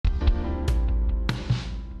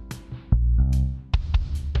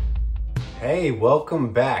Hey,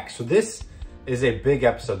 welcome back. So this is a big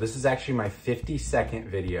episode. This is actually my 52nd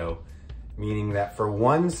video, meaning that for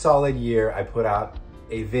one solid year, I put out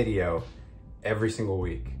a video every single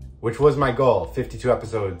week, which was my goal 52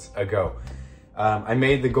 episodes ago. I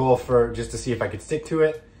made the goal for just to see if I could stick to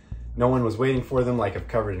it. No one was waiting for them like I've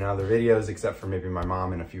covered in other videos, except for maybe my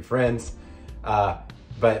mom and a few friends.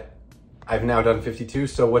 But I've now done 52.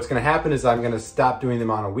 So what's gonna happen is I'm gonna stop doing them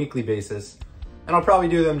on a weekly basis. And I'll probably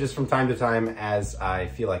do them just from time to time as I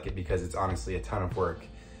feel like it, because it's honestly a ton of work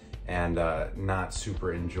and not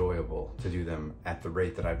super enjoyable to do them at the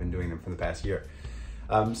rate that I've been doing them for the past year.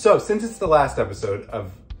 So since it's the last episode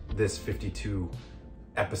of this 52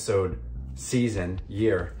 episode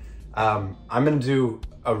year, I'm gonna do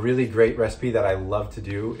a really great recipe that I love to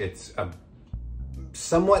do. It's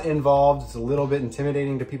somewhat involved, it's a little bit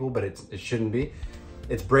intimidating to people, but it shouldn't be.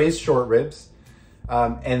 It's braised short ribs.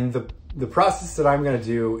 And the process that I'm gonna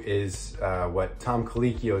do is what Tom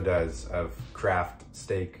Colicchio does of Kraft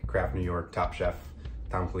Steak, Kraft New York, Top Chef,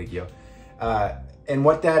 Tom Colicchio. And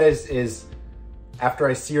what that is after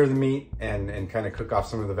I sear the meat and kind of cook off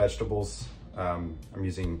some of the vegetables, I'm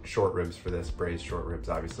using short ribs for this, braised short ribs,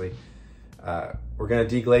 obviously. We're gonna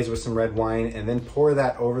deglaze with some red wine and then pour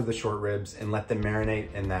that over the short ribs and let them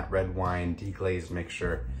marinate in that red wine deglazed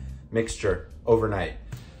mixture overnight.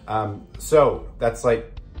 So that's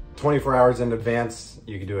like 24 hours in advance.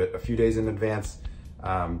 You can do it a few days in advance.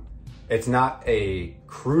 It's not a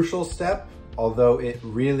crucial step, although it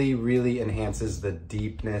really, really enhances the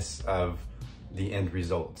deepness of the end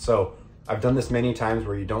result. So I've done this many times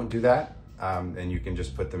where you don't do that, and you can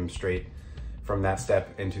just put them straight from that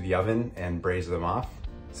step into the oven and braise them off.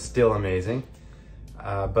 Still amazing.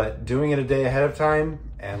 But doing it a day ahead of time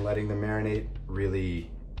and letting them marinate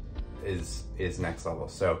really is next level.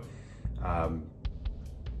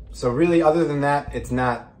 So really, other than that, it's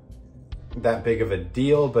not that big of a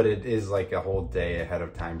deal, but it is like a whole day ahead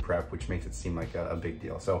of time prep, which makes it seem like a big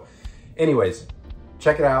deal. So anyways,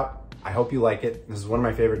 check it out. I hope you like it. This is one of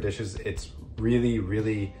my favorite dishes. It's really,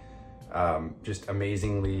 really just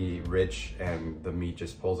amazingly rich, and the meat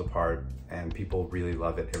just pulls apart, and people really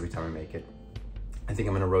love it every time I make it. I think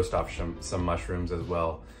I'm gonna roast off some mushrooms as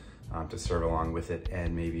well to serve along with it,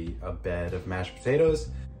 and maybe a bed of mashed potatoes.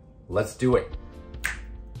 Let's do it.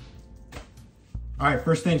 All right,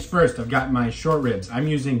 first things first, I've got my short ribs. I'm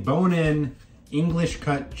using bone-in English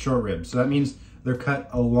cut short ribs. So that means they're cut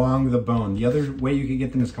along the bone. The other way you can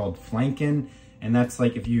get them is called flanken, and that's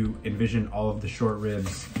like if you envision all of the short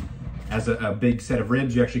ribs as a big set of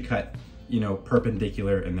ribs, you actually cut,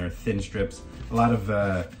 perpendicular, and they're thin strips. A lot of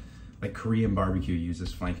like Korean barbecue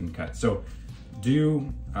uses flanken cut. So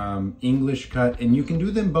do English cut, and you can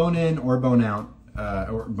do them bone-in or bone-out,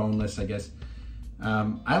 or boneless, I guess.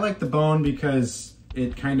 I like the bone because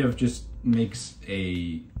it kind of just makes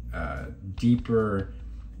a deeper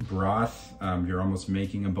broth. You're almost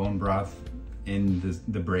making a bone broth in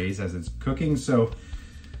the braise as it's cooking. So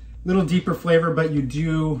little deeper flavor, but you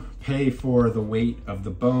do pay for the weight of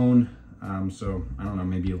the bone. So I don't know,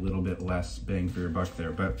 maybe a little bit less bang for your buck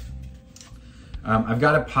there. But I've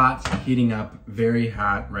got a pot heating up, very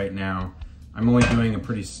hot right now. I'm only doing a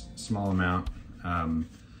pretty small amount.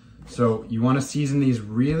 So you want to season these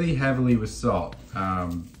really heavily with salt.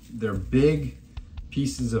 They're big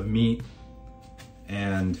pieces of meat,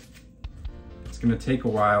 and it's going to take a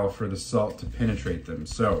while for the salt to penetrate them.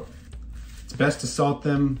 So it's best to salt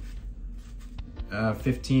them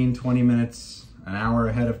 15, 20 minutes, an hour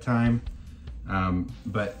ahead of time.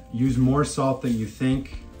 But use more salt than you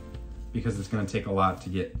think, because it's going to take a lot to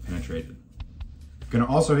get penetrated. I'm going to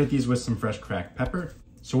also hit these with some fresh cracked pepper.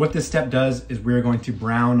 So what this step does is we're going to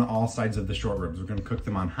brown all sides of the short ribs. We're gonna cook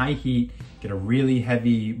them on high heat, get a really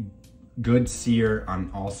heavy, good sear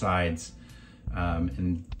on all sides,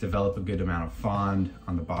 and develop a good amount of fond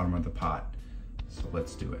on the bottom of the pot. So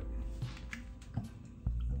let's do it.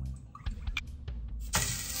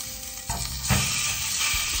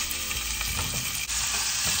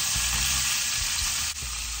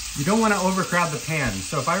 You don't wanna overcrowd the pan.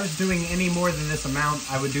 So if I was doing any more than this amount,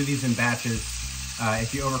 I would do these in batches.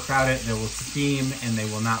 If you overcrowd it, they will steam and they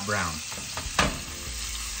will not brown.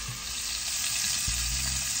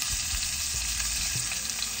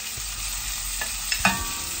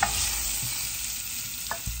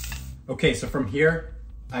 Okay, so from here,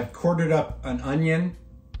 I've quartered up an onion.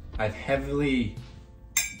 I've heavily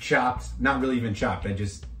chopped, not really even chopped, I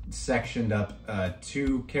just sectioned up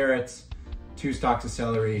 2 carrots, 2 stalks of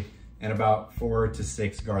celery, and about 4 to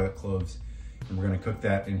 6 garlic cloves. And we're gonna cook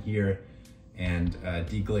that in here and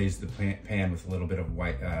deglaze the pan with a little bit of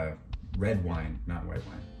red wine, not white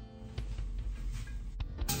wine.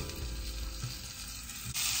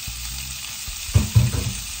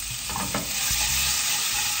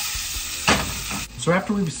 So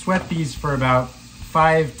after we've sweat these for about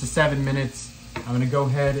 5 to 7 minutes, I'm gonna go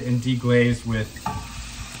ahead and deglaze with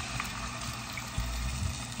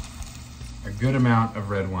a good amount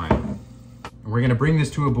of red wine. And we're gonna bring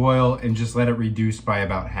this to a boil and just let it reduce by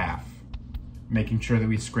about half, making sure that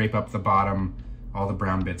we scrape up the bottom, all the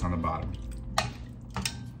brown bits on the bottom.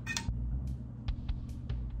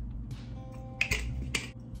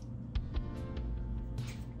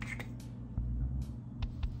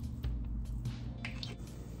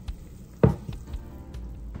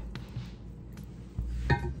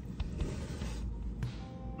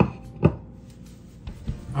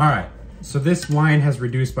 All right, so this wine has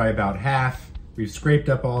reduced by about half. We've scraped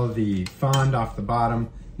up all of the fond off the bottom.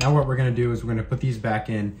 Now what we're gonna do is we're gonna put these back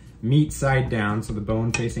in, meat side down, so the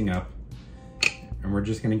bone facing up. And we're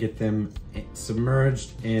just gonna get them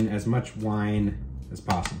submerged in as much wine as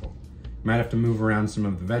possible. You might have to move around some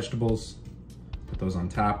of the vegetables, put those on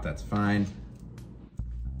top, that's fine.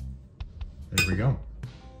 There we go.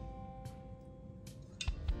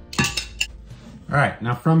 All right,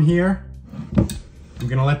 now from here, I'm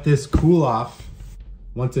gonna let this cool off.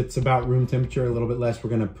 Once it's about room temperature, a little bit less, I'm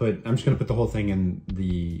just gonna put the whole thing in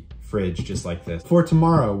the fridge just like this. For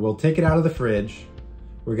tomorrow, we'll take it out of the fridge.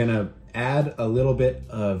 We're gonna add a little bit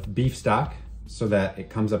of beef stock so that it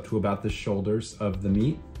comes up to about the shoulders of the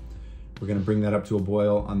meat. We're gonna bring that up to a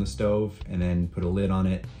boil on the stove and then put a lid on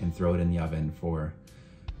it and throw it in the oven for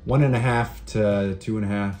 1.5 to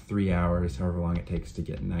 2.5, 3 hours, however long it takes to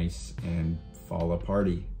get nice and fall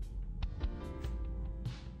aparty.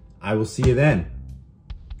 I will see you then.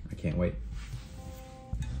 I can't wait.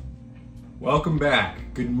 Welcome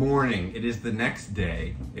back. Good morning. It is the next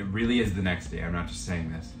day. It really is the next day. I'm not just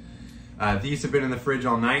saying this. These have been in the fridge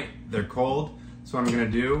all night. They're cold. So what I'm gonna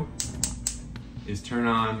do is turn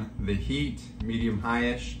on the heat, medium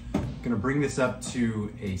high-ish. I'm gonna bring this up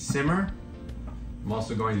to a simmer. I'm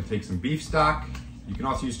also going to take some beef stock. You can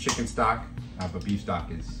also use chicken stock, but beef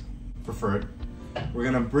stock is preferred. We're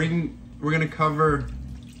gonna cover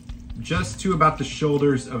just to about the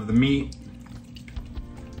shoulders of the meat.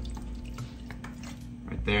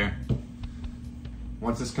 Right there.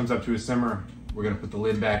 Once this comes up to a simmer, we're gonna put the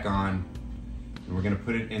lid back on and we're gonna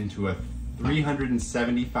put it into a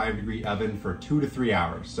 375-degree oven for 2 to 3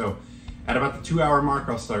 hours. So at about the 2-hour mark,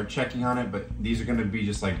 I'll start checking on it, but these are gonna be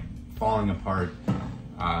just like falling apart.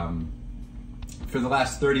 For the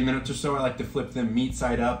last 30 minutes or so, I like to flip them meat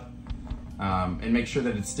side up and make sure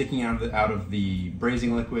that it's sticking out of the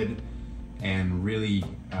braising liquid and really,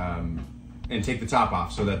 and take the top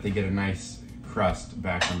off so that they get a nice crust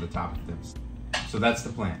back on the top of this. So that's the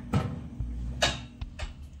plan.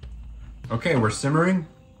 Okay, we're simmering.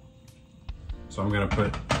 So I'm gonna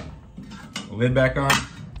put the lid back on,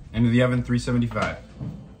 into the oven, 375.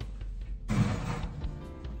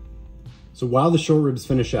 So while the short ribs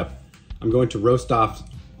finish up, I'm going to roast off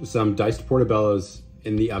some diced portobellos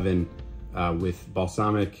in the oven with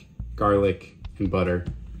balsamic, garlic, and butter.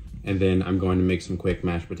 And then I'm going to make some quick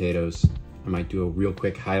mashed potatoes. I might do a real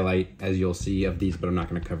quick highlight, as you'll see, of these, but I'm not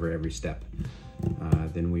gonna cover every step.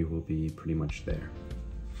 Then we will be pretty much there.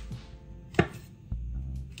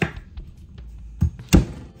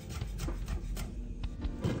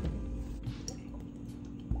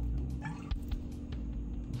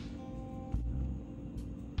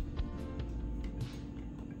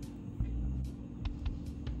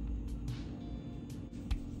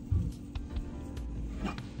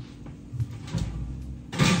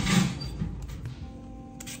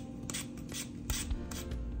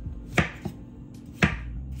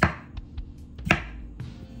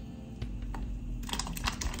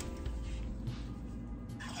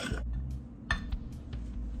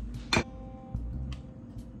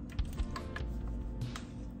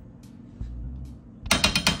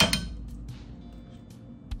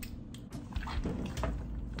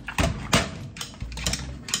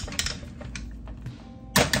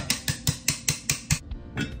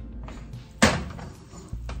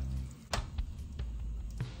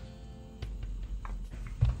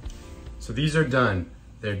 So these are done.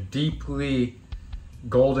 They're deeply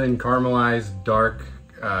golden, caramelized, dark.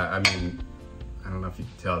 I mean, I don't know if you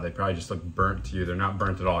can tell, they probably just look burnt to you. They're not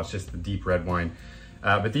burnt at all, it's just the deep red wine.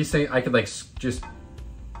 But these things, I could like just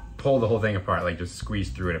pull the whole thing apart, like just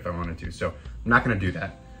squeeze through it if I wanted to. So I'm not gonna do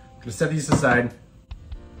that. I'm gonna set these aside.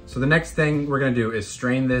 So the next thing we're gonna do is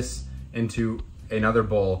strain this into another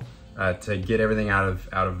bowl to get everything out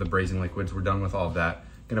of the braising liquids. We're done with all of that.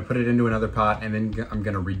 Gonna put it into another pot and then I'm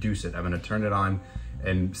gonna reduce it. I'm gonna turn it on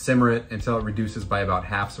and simmer it until it reduces by about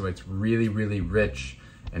half, so it's really, really rich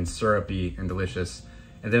and syrupy and delicious.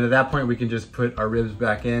 And then at that point we can just put our ribs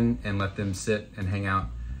back in and let them sit and hang out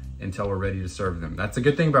until we're ready to serve them. That's a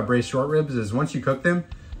good thing about braised short ribs is once you cook them,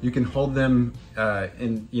 you can hold them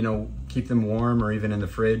and keep them warm or even in the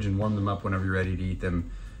fridge and warm them up whenever you're ready to eat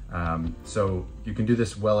them. So you can do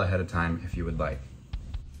this well ahead of time if you would like.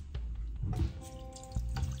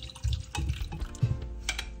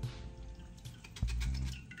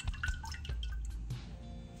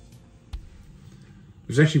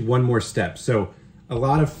 There's actually one more step. So a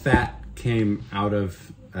lot of fat came out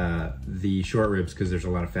of the short ribs because there's a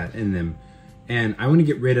lot of fat in them. And I want to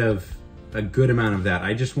get rid of a good amount of that.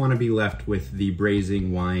 I just want to be left with the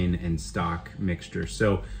braising wine and stock mixture.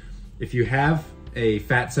 So if you have a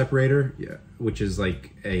fat separator, which is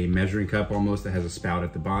like a measuring cup almost that has a spout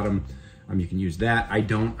at the bottom, you can use that. I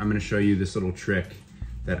don't. I'm going to show you this little trick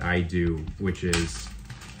that I do, which is,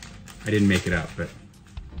 I didn't make it up, but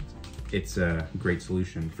it's a great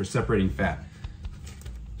solution for separating fat.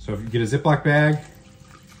 So if you get a Ziploc bag,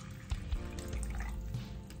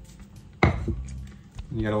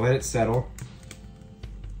 you gotta let it settle.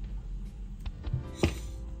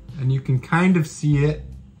 And you can kind of see it.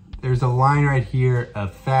 There's a line right here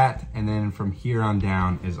of fat, and then from here on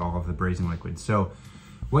down is all of the braising liquid. So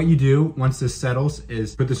what you do once this settles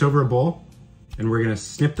is put this over a bowl, and we're gonna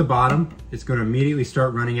snip the bottom. It's gonna immediately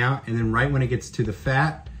start running out, and then right when it gets to the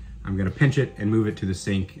fat, I'm gonna pinch it and move it to the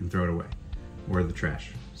sink and throw it away, or the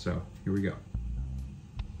trash. So here we go.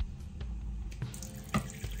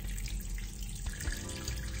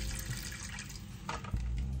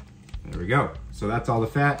 There we go. So that's all the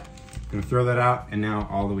fat. I'm gonna throw that out, and now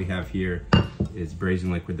all that we have here is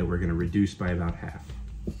braising liquid that we're gonna reduce by about half.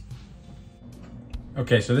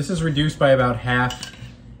 Okay, so this is reduced by about half.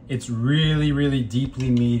 It's really, really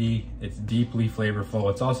deeply meaty. It's deeply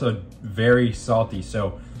flavorful. It's also very salty.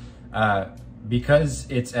 So because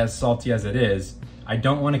it's as salty as it is, I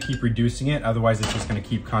don't want to keep reducing it, otherwise it's just going to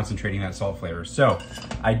keep concentrating that salt flavor. So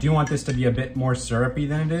I do want this to be a bit more syrupy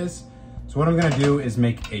than it is. So what I'm going to do is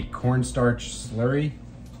make a cornstarch slurry.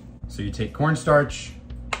 So you take cornstarch.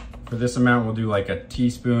 For this amount, we'll do like a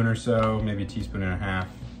teaspoon or so, maybe a teaspoon and a half.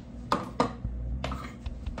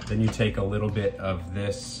 Then you take a little bit of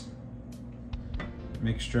this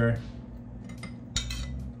mixture.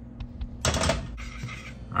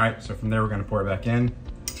 All right, so from there, we're gonna pour it back in.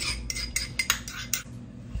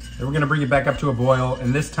 Then we're gonna bring it back up to a boil,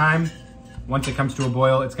 and this time, once it comes to a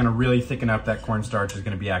boil, it's gonna really thicken up. That cornstarch is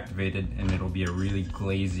gonna be activated, and it'll be a really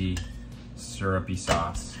glazy, syrupy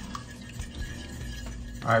sauce.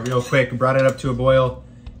 All right, real quick, brought it up to a boil,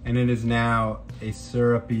 and it is now a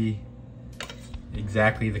syrupy,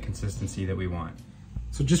 exactly the consistency that we want.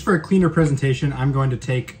 So just for a cleaner presentation, I'm going to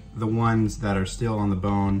take the ones that are still on the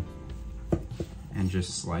bone and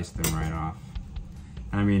just slice them right off.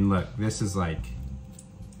 I mean, look, this is like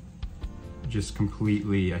just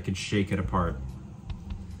completely, I could shake it apart.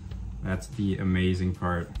 That's the amazing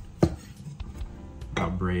part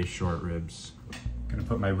about braised short ribs. Gonna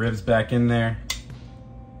put my ribs back in there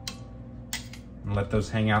and let those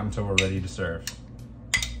hang out until we're ready to serve.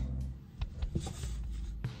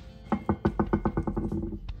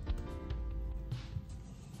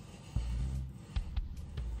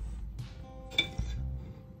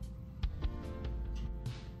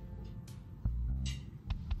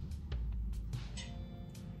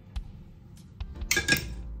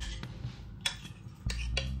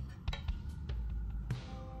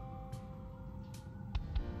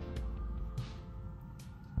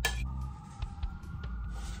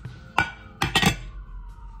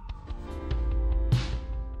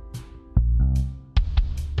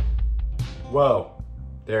 Whoa,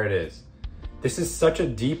 there it is. This is such a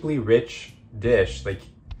deeply rich dish. Like,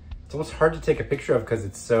 it's almost hard to take a picture of because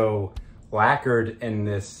it's so lacquered in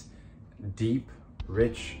this deep,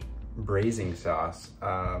 rich braising sauce.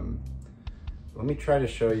 Let me try to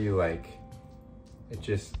show you, like, it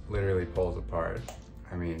just literally pulls apart.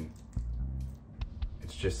 I mean,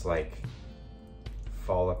 it's just like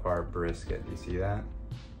fall apart brisket. Do you see that?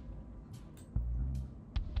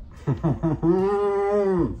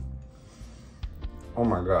 Oh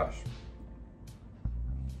my gosh.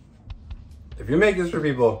 If you make this for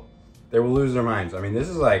people, they will lose their minds. I mean, this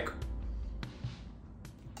is like,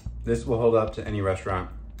 this will hold up to any restaurant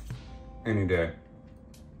any day.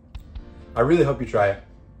 I really hope you try it.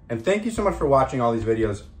 And thank you so much for watching all these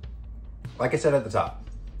videos. Like I said at the top,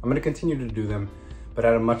 I'm gonna continue to do them, but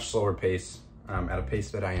at a much slower pace, at a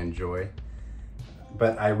pace that I enjoy.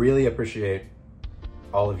 But I really appreciate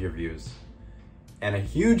all of your views. And a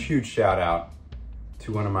huge, huge shout out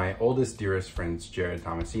to one of my oldest, dearest friends, Jared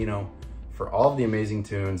Tomasino, for all of the amazing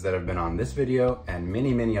tunes that have been on this video and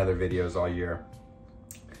many, many other videos all year.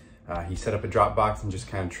 He set up a Dropbox and just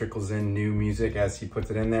kind of trickles in new music as he puts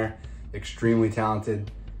it in there. Extremely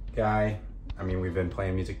talented guy. I mean, we've been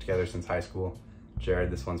playing music together since high school.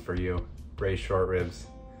 Jared, this one's for you. Braised short ribs.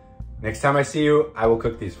 Next time I see you, I will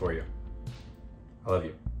cook these for you. I love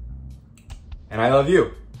you. And I love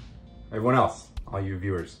you. Everyone else, all you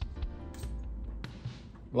viewers.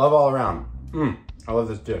 Love all around. I love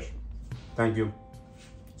this dish. Thank you.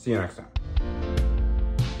 See you next time.